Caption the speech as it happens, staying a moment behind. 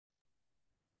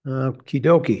Okie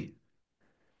dokie.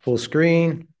 Full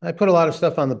screen. I put a lot of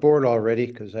stuff on the board already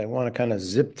because I want to kind of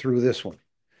zip through this one.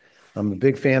 I'm a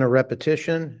big fan of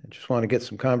repetition. I just want to get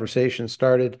some conversations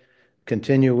started,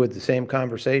 continue with the same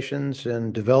conversations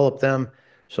and develop them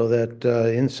so that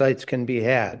insights can be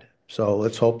had. So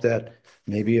let's hope that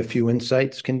maybe a few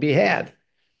insights can be had.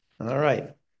 All right.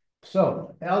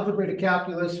 So algebra to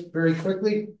calculus, very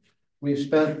quickly. We've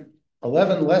spent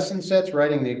 11 lesson sets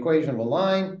writing the equation of a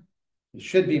line. It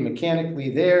should be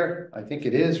mechanically there. I think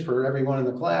it is for everyone in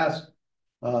the class.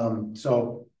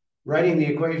 So writing the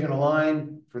equation of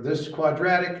line for this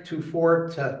quadratic,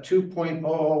 2,4 to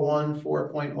 2.001,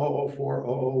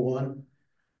 4.004001.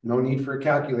 No need for a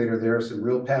calculator there, some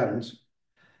real patterns.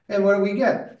 And what do we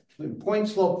get? In point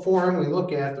slope form, we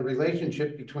look at the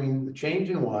relationship between the change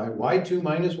in y, y2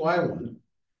 minus y1,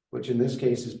 which in this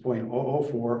case is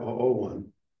 0.004001,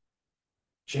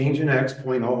 change in x,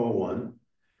 0.001,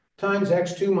 times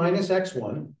x2 minus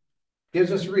x1,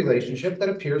 gives us a relationship that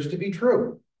appears to be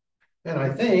true. And I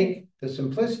think the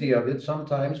simplicity of it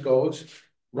sometimes goes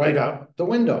right out the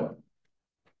window.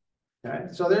 Okay,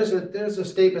 so there's a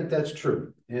statement that's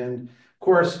true. And of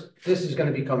course, this is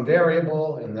going to become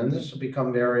variable, and then this will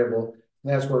become variable.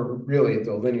 And that's where really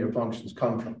the linear functions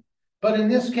come from. But in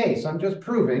this case, I'm just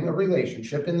proving a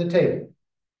relationship in the table.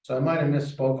 So I might have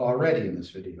misspoke already in this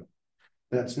video.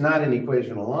 That's not an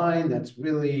equational line. That's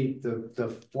really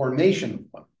the formation of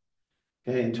one.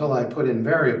 Okay, until I put in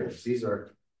variables. These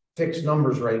are fixed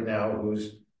numbers right now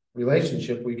whose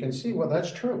relationship we can see, well,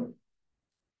 that's true.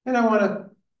 And I want to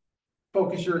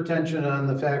focus your attention on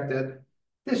the fact that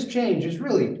this change is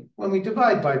really, when we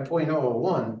divide by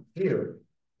 0.001 here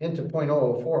into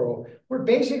 0.0040, we're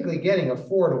basically getting a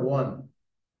 4-to-1.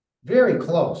 Very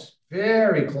close to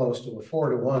a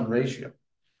 4-to-1 ratio.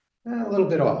 A little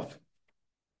bit off.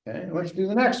 Okay, let's do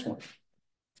the next one.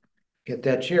 Get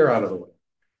that chair out of the way.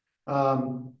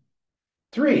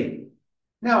 3.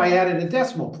 Now I added a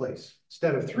decimal place.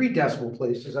 Instead of 3 decimal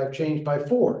places, I've changed by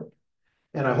 4.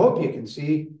 And I hope you can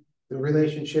see the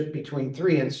relationship between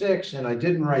 3 and 6. And I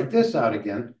didn't write this out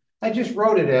again. I just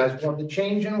wrote it as, well, the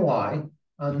change in y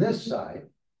on this side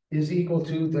is equal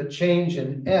to the change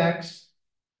in x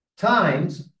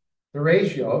times the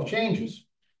ratio of changes.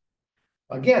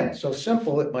 Again, so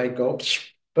simple it might go,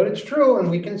 but it's true.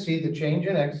 And we can see the change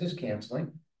in x is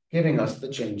canceling, giving us the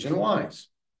change in y's.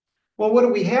 Well, what do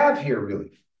we have here,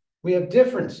 really? We have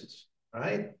differences,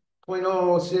 right?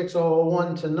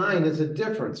 0.00601 to 9 is a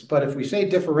difference. But if we say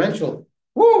differential,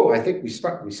 whoa, I think we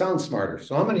sound smarter.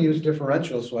 So I'm going to use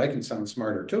differentials so I can sound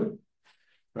smarter too,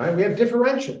 right? We have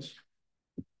differentials.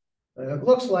 And it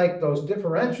looks like those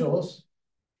differentials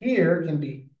here can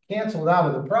be canceled out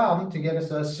of the problem to get us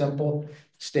a simple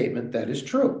statement that is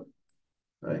true,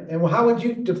 right? And how would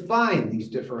you define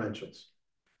these differentials?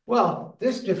 Well,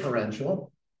 this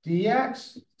differential,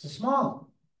 dx, it's a small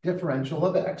differential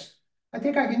of x. I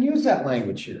think I can use that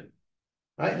language here,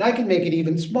 right? And I can make it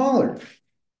even smaller.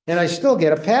 And I still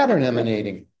get a pattern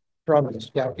emanating from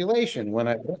this calculation when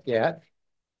I look at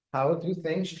how do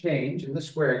things change in the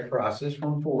squaring process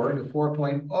from 4 to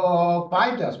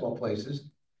 4.05 decimal places.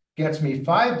 Gets me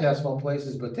 5 decimal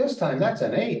places, but this time that's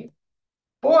an 8.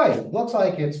 Boy, it looks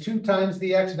like it's 2 times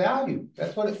the x value.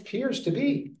 That's what it appears to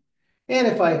be. And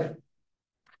if I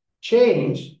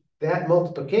change that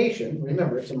multiplication,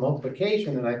 remember it's a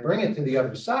multiplication, and I bring it to the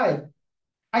other side,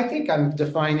 I think I'm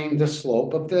defining the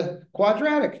slope of the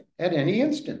quadratic at any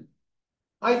instant.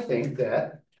 I think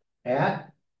that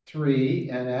at 3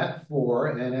 and at 4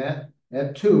 and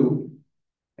at 2,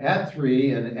 at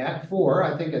 3 and at 4,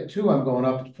 I think at 2 I'm going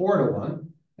up 4-to-1,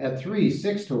 at 3,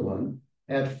 6-to-1,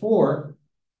 at 4,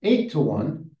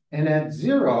 8-to-1, and at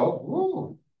 0,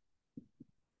 ooh,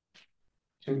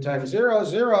 2 times 0,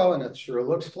 0, and it sure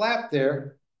looks flat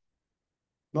there.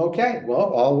 Okay,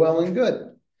 well, all well and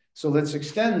good. So let's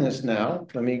extend this now.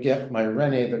 Let me get my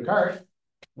Rene Descartes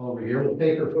over here. We'll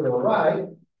take her for a ride.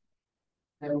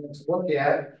 And let's look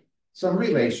at some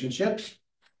relationships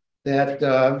that,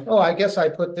 I guess I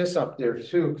put this up there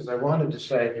too, because I wanted to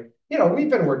say, we've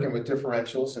been working with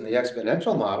differentials in the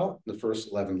exponential model, the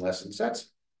first 11 lesson sets,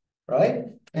 right?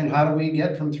 And how do we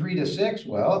get from 3 to 6?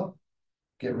 Well,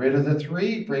 get rid of the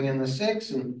 3, bring in the 6,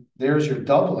 and there's your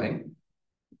doubling.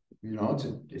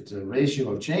 It's a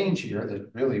ratio of change here that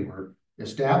really we're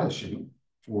establishing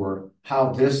for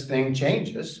how this thing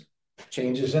changes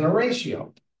in a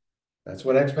ratio. That's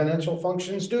what exponential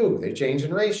functions do. They change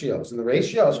in ratios, and the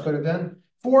ratios could have been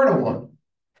 4-to-1.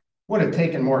 Would have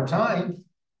taken more time,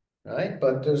 right?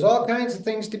 But there's all kinds of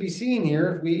things to be seen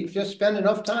here if we just spend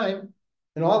enough time.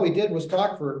 And all we did was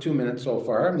talk for 2 minutes so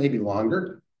far, maybe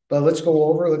longer. But let's go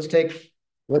over, let's take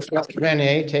let's let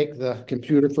Renee take the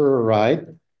computer for a ride,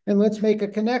 and let's make a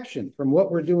connection from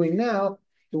what we're doing now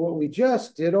to what we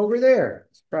just did over there.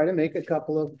 Let's try to make a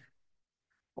couple of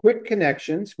quick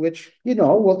connections, which,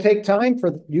 will take time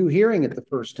for you hearing it the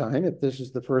first time. If this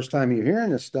is the first time you're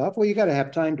hearing this stuff, well, you got to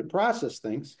have time to process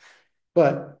things.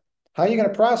 But how are you going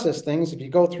to process things if you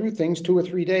go through things 2 or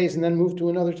 3 days and then move to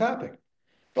another topic?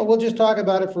 But we'll just talk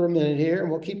about it for a minute here, and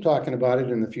we'll keep talking about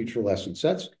it in the future lesson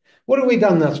sets. What have we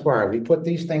done thus far? We put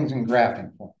these things in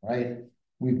graphing form, right?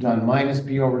 We've done minus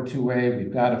b over 2a.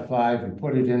 We've got a 5. We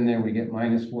put it in there. We get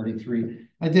minus 43.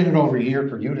 I did it over here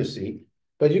for you to see,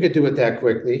 but you could do it that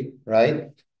quickly, right?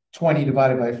 20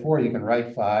 divided by 4, you can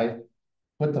write 5.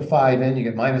 Put the 5 in, you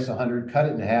get minus 100. Cut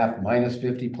it in half, minus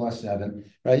 50 plus 7,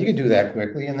 right? You can do that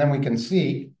quickly, and then we can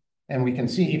see, and we can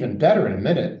see even better in a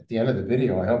minute at the end of the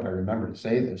video. I hope I remember to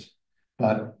say this,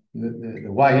 but the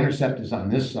y-intercept is on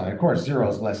this side. Of course, 0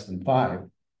 is less than 5,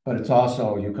 but it's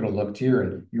also, you could have looked here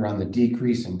and you're on the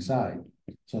decreasing side.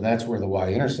 So that's where the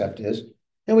y-intercept is.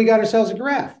 And we got ourselves a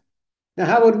graph. Now,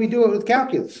 how would we do it with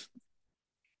calculus?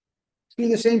 Let's do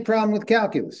the same problem with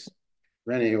calculus.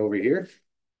 Renee over here.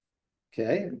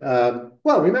 Okay.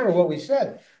 Well, remember what we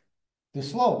said. The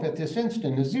slope at this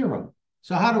instant is 0.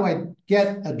 So how do I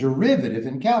get a derivative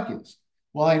in calculus?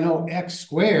 Well, I know x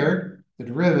squared, the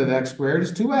derivative of x squared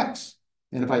is 2x.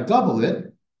 And if I double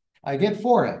it, I get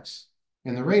 4x.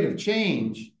 And the rate of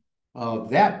change of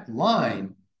that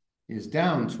line is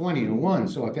down 20 to 1.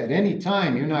 So if at any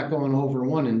time you're not going over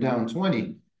 1 and down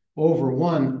 20, over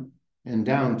 1 and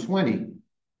down 20,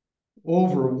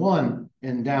 over 1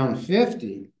 and down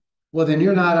 50, well, then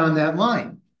you're not on that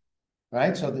line,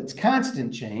 right? So that's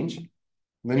constant change.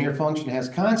 Linear function has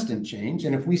constant change.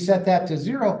 And if we set that to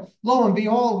 0, lo and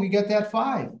behold, we get that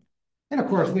 5. And of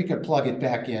course, we could plug it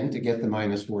back in to get the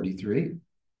minus 43.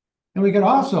 And we could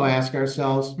also ask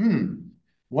ourselves,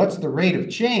 what's the rate of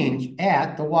change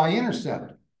at the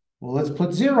y-intercept? Well, let's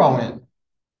put 0 in.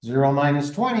 0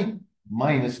 minus 20,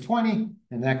 minus 20.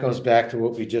 And that goes back to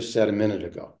what we just said a minute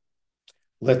ago.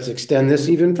 Let's extend this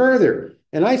even further.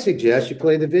 And I suggest you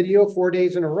play the video 4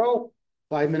 days in a row,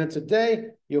 5 minutes a day.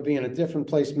 You'll be in a different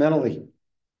place mentally.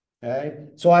 Okay.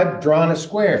 So I've drawn a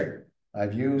square.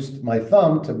 I've used my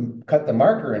thumb to cut the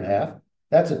marker in half.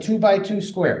 That's a 2 by 2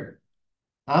 square.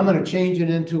 I'm going to change it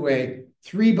into a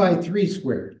 3 by 3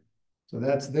 squared. So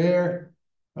that's there.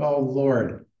 Oh,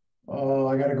 Lord. Oh,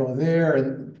 I got to go there,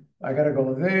 and I got to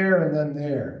go there, and then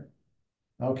there.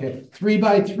 Okay. 3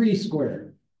 by 3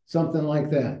 squared. Something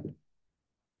like that.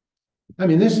 I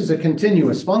mean, this is a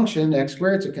continuous function. X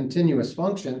squared is a continuous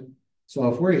function. So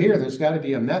if we're here, there's got to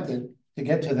be a method to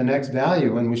get to the next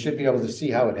value, and we should be able to see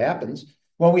how it happens.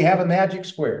 Well, we have a magic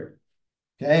square.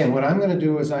 Okay, and what I'm going to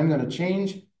do is I'm going to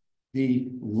change the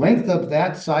length of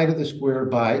that side of the square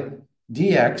by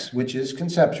dx, which is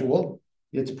conceptual.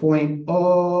 It's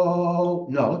 0.0,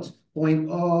 no, it's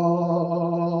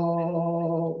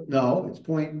 0.0, no, it's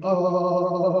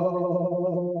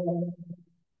 0.0.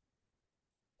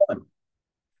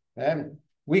 And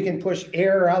we can push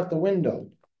air out the window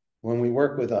when we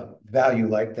work with a value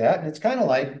like that. And it's kind of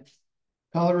like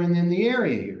coloring in the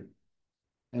area here.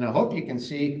 And I hope you can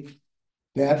see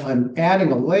that I'm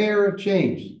adding a layer of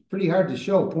change. Pretty hard to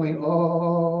show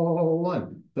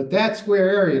 0.001, but that square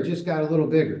area just got a little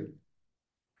bigger.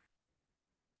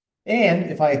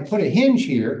 And if I put a hinge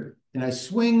here and I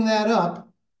swing that up,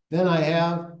 then I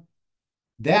have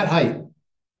that height.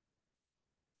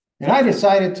 And I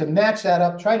decided to match that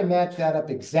up, try to match that up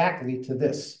exactly to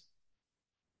this.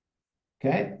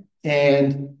 Okay,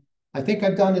 and I think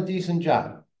I've done a decent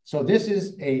job. So this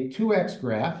is a 2x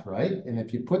graph, right? And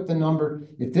if you put the number,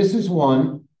 if this is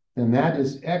 1, then that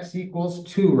is x equals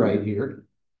 2 right here,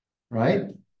 right?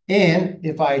 And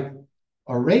if I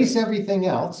erase everything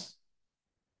else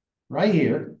right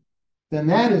here, then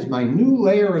that is my new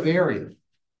layer of area.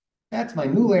 That's my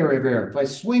new layer of area. If I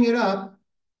swing it up,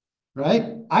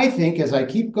 right, I think as I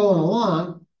keep going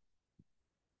along,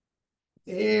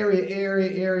 area,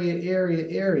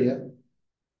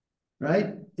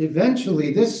 right?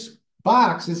 Eventually, this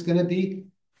box is going to be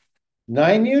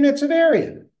 9 units of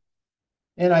area.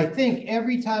 And I think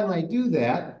every time I do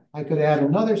that, I could add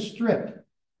another strip.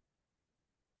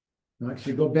 I'll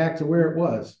actually go back to where it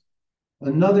was.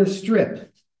 Another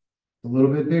strip, a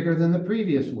little bit bigger than the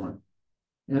previous one.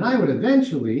 And I would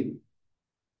eventually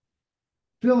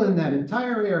fill in that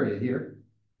entire area here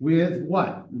with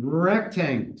what?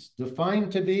 Rectangles,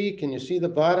 defined to be, can you see the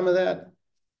bottom of that?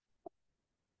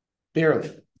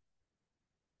 Barely.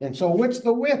 And so what's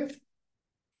the width?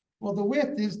 Well, the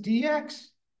width is dx.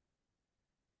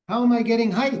 How am I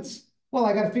getting heights? Well,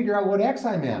 I got to figure out what x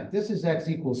I'm at. This is x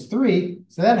equals 3.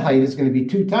 So that height is going to be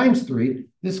 2 times 3.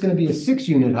 This is going to be a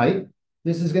 6-unit height.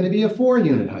 This is going to be a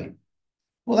 4-unit height.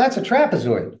 Well, that's a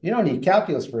trapezoid. You don't need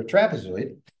calculus for a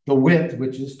trapezoid. The width,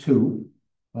 which is 2,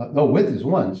 no, width is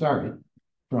 1, sorry.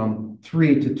 From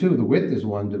 3 to 2, the width is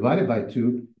 1 divided by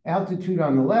 2. Altitude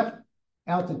on the left,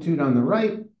 altitude on the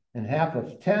right, and half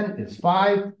of 10 is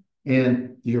 5.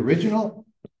 And the original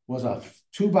was a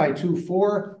 2 by 2,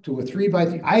 4 to a 3 by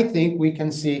 3. I think we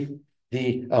can see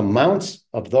the amounts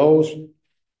of those.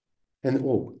 And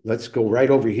let's go right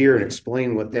over here and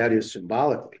explain what that is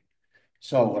symbolically.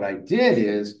 So what I did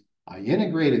is I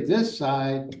integrated this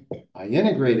side, I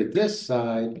integrated this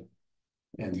side,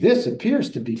 and this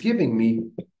appears to be giving me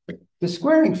the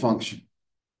squaring function.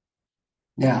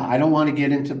 Now, I don't want to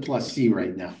get into plus c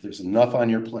right now. There's enough on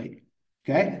your plate.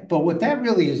 Okay, but what that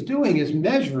really is doing is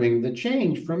measuring the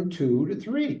change from 2 to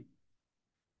 3.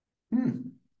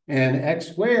 And x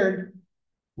squared,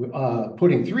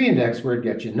 putting 3 into x squared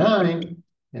gets you 9,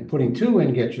 and putting 2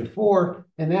 in gets you 4,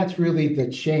 and that's really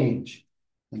the change.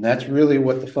 And that's really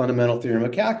what the fundamental theorem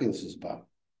of calculus is about.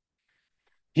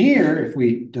 Here, if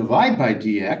we divide by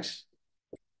dx,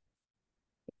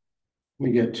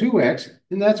 we get 2x,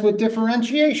 and that's what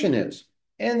differentiation is.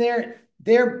 And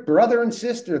they're brother and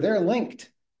sister, they're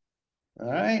linked. All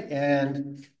right,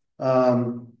 and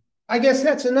I guess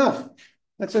that's enough.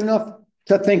 That's enough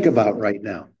to think about right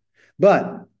now.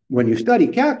 But when you study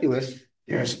calculus,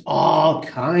 there's all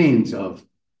kinds of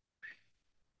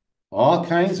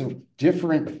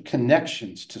different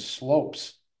connections to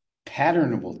slopes,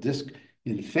 patternable disk.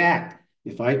 In fact,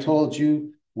 if I told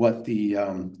you what the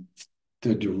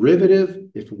derivative,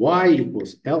 if y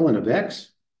equals ln of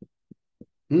x,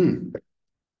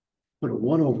 put a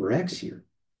 1 over x here.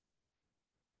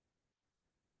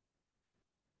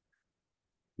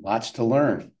 Lots to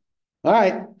learn. All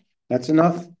right, that's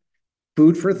enough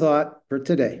food for thought for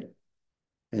today.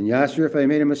 And Yasser, if I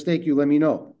made a mistake, you let me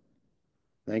know.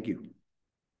 Thank you.